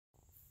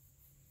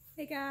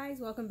Hey guys,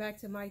 welcome back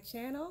to my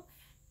channel.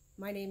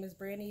 My name is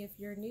Brandy if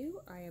you're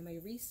new. I am a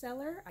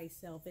reseller. I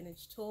sell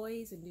vintage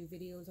toys and do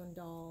videos on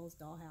dolls,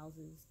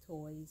 dollhouses,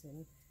 toys,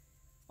 and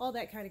all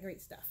that kind of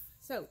great stuff.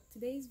 So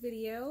today's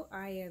video,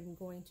 I am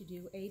going to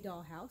do a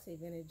dollhouse, a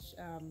vintage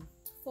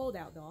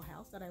fold-out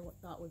dollhouse that I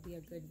thought would be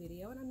a good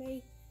video, and I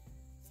may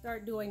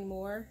start doing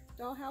more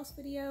dollhouse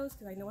videos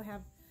because I know I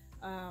have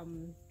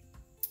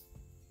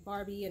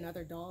Barbie and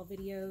other doll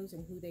videos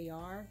and who they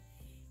are.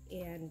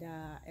 And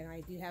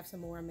I do have some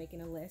more. I'm making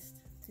a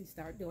list to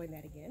start doing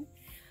that again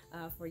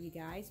for you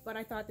guys. But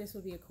I thought this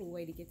would be a cool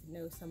way to get to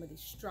know some of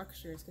these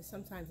structures because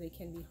sometimes they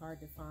can be hard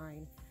to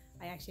find.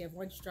 I actually have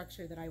one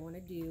structure that I want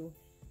to do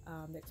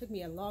that took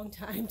me a long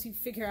time to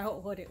figure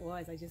out what it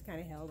was. I just kind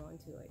of held on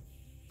to it.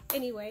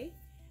 Anyway,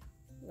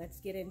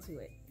 let's get into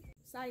it.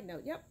 Side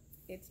note, yep,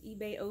 it's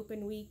eBay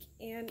open week,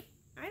 and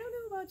I don't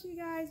know about you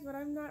guys, but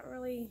I'm not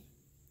really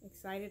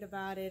excited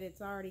about it.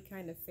 It's already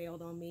kind of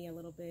failed on me a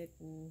little bit,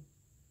 and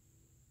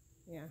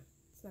yeah,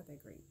 it's not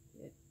that great.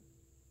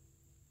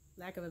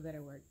 Lack of a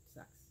better word,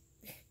 sucks.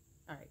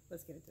 All right,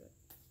 let's get into it.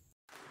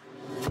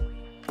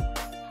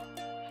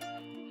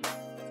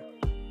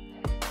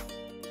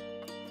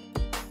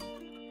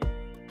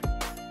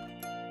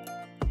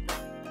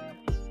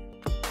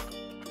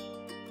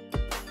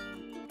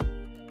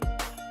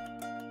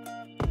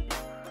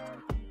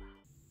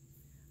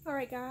 All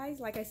right, guys,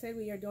 like I said,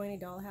 we are doing a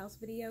dollhouse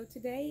video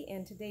today,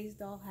 and today's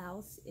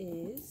dollhouse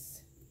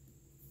is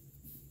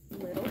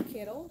Liddle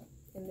Kiddle.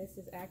 And this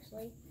is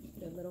actually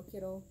the Liddle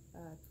Kiddle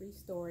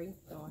 3-story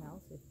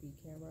dollhouse with the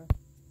camera.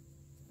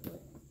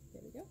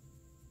 There we go.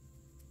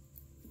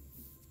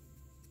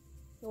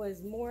 So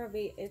it's more of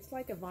a, it's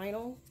like a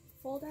vinyl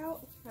fold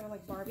out, kind of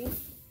like Barbie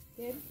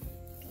did.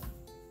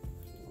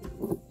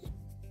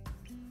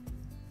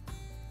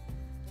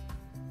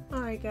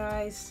 Alright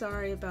guys,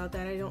 sorry about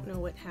that. I don't know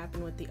what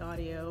happened with the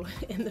audio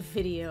in the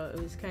video.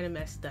 It was kind of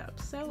messed up.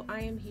 So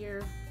I am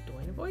here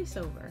doing a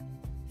voiceover.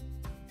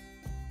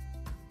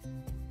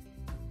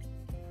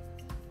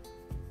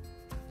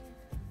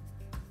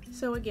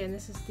 So again,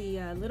 this is the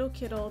Liddle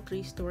Kiddle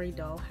 3-story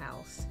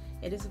dollhouse.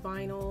 It is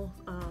vinyl,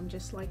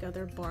 just like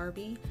other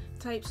Barbie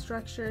type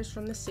structures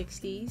from the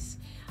 60s.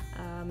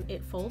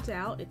 It folds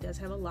out. It does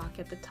have a lock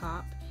at the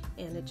top,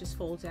 and it just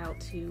folds out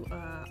to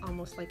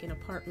almost like an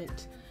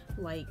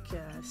apartment-like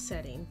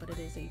setting, but it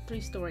is a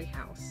 3-story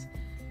house.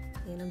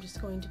 And I'm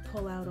just going to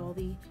pull out all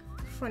the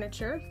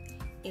furniture,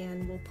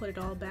 and we'll put it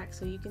all back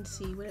so you can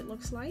see what it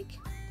looks like.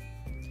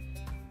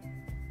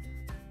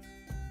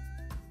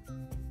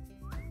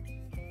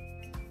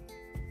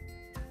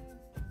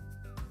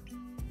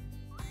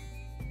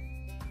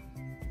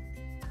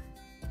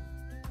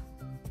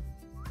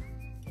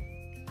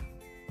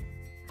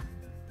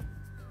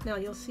 Now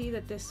you'll see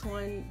that this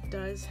one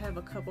does have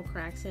a couple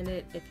cracks in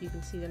it, if you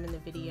can see them in the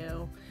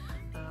video.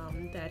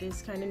 That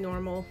is kind of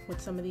normal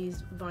with some of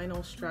these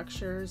vinyl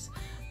structures.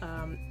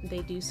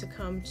 They do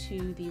succumb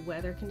to the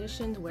weather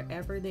conditions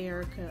wherever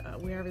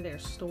they're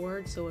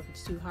stored. So if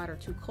it's too hot or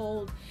too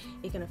cold,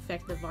 it can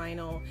affect the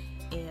vinyl,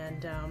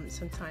 and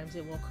sometimes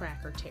it will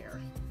crack or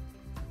tear.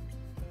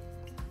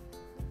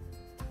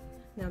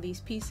 Now these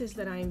pieces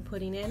that I'm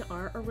putting in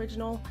are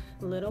original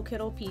Liddle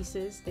Kiddle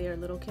pieces. They are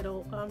Liddle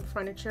Kiddle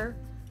furniture.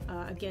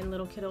 Again,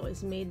 Liddle Kiddle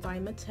is made by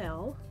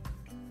Mattel.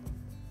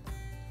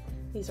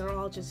 These are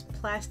all just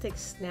plastic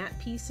snap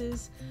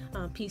pieces,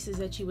 pieces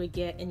that you would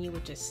get and you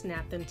would just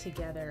snap them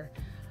together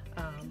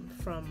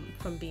from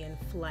being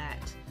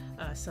flat,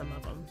 some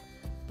of them.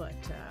 But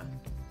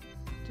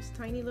just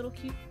tiny little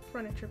cute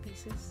furniture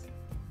pieces.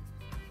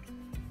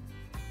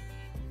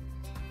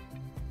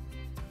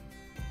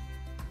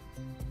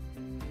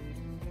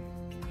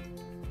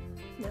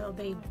 Now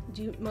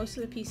most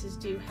of the pieces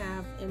do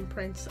have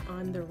imprints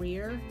on the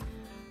rear.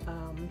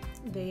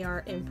 They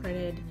are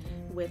imprinted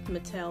with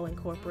Mattel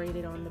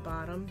incorporated on the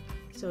bottom,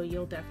 so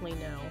you'll definitely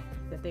know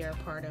that they are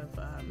part of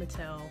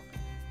Mattel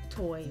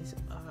toys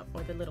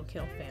or the Liddle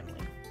Kiddle family.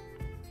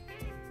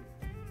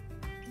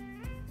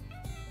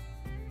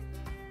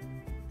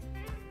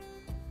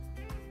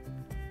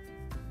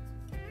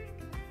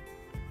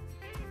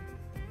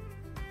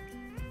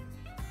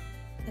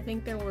 I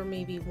think there were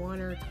maybe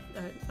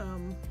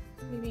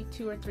maybe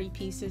 2 or 3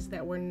 pieces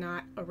that were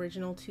not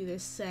original to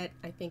this set.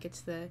 I think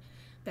it's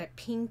that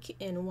pink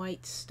and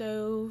white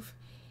stove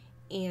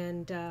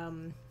and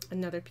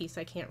another piece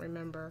I can't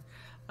remember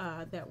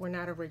that were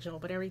not original,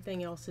 but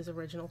everything else is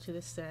original to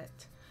this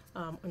set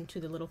and to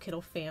the Liddle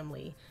Kiddle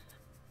family.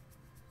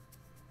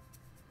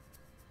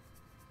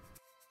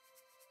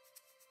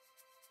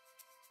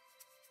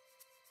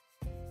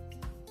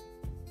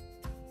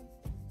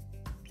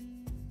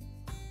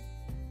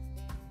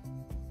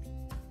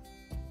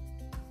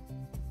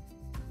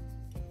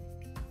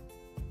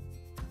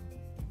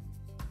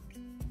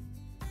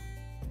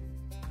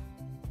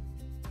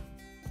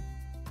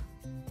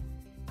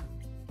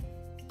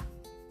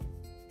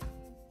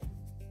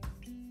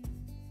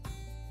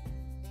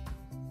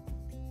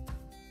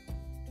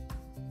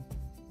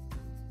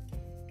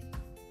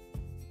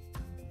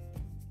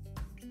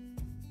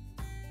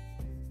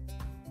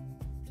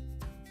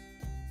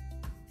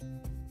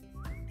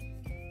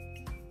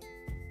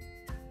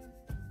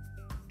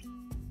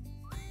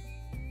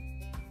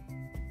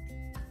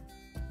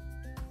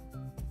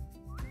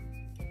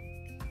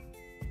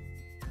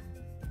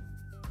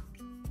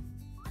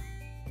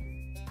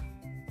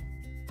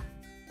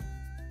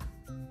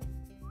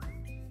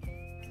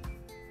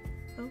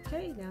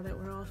 Okay, now that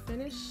we're all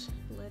finished,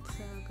 let's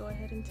go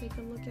ahead and take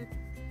a look at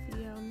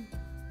the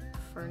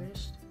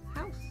furnished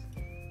house.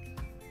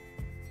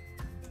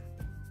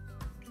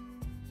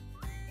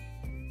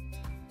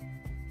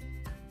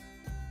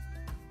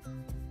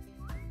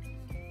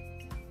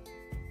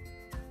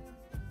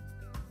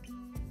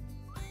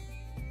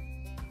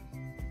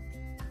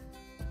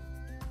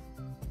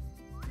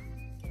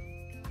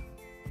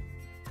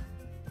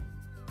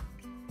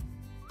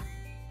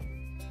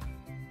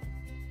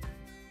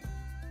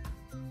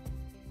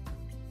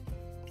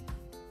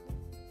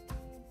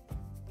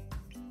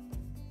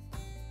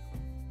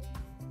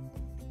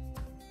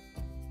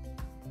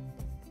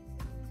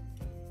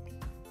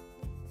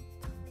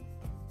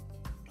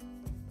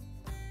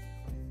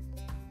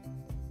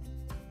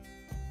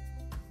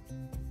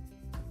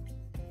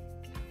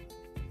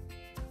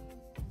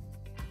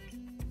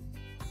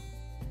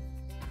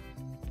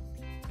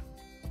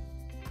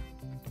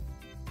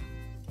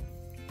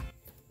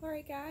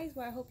 Alright guys,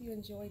 well I hope you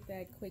enjoyed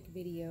that quick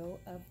video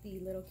of the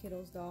Liddle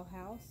Kiddles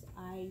dollhouse.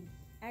 I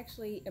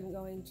actually am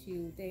going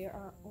to, they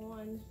are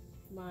on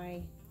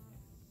my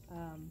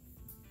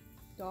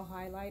doll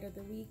highlight of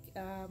the week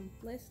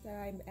list that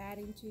I'm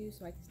adding to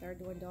so I can start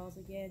doing dolls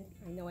again.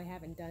 I know I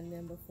haven't done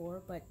them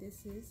before, but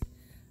this is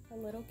a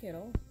Liddle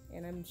Kiddle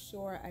and I'm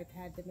sure I've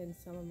had them in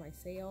some of my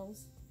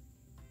sales.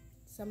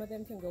 Some of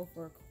them can go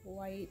for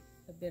quite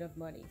a bit of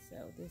money, so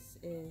this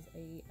is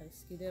a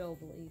Skididdle, I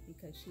believe,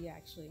 because she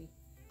actually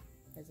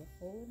has a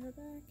hole in her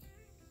back.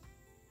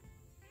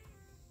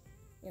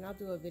 And I'll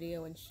do a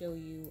video and show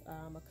you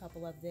a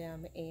couple of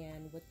them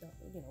and what the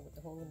what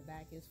the hole in the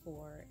back is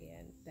for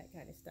and that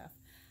kind of stuff.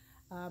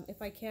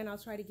 If I can, I'll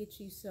try to get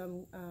you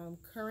some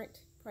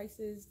current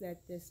prices that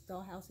this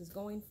dollhouse is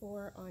going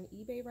for on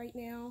eBay right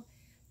now,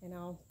 and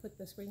I'll put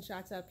the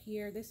screenshots up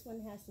here. This one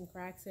has some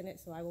cracks in it,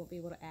 so I won't be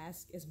able to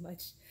ask as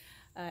much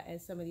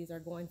as some of these are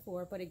going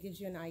for, but it gives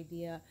you an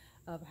idea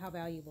of how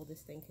valuable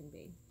this thing can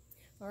be.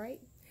 All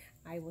right,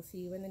 I will see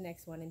you in the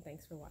next one, and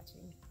thanks for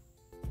watching.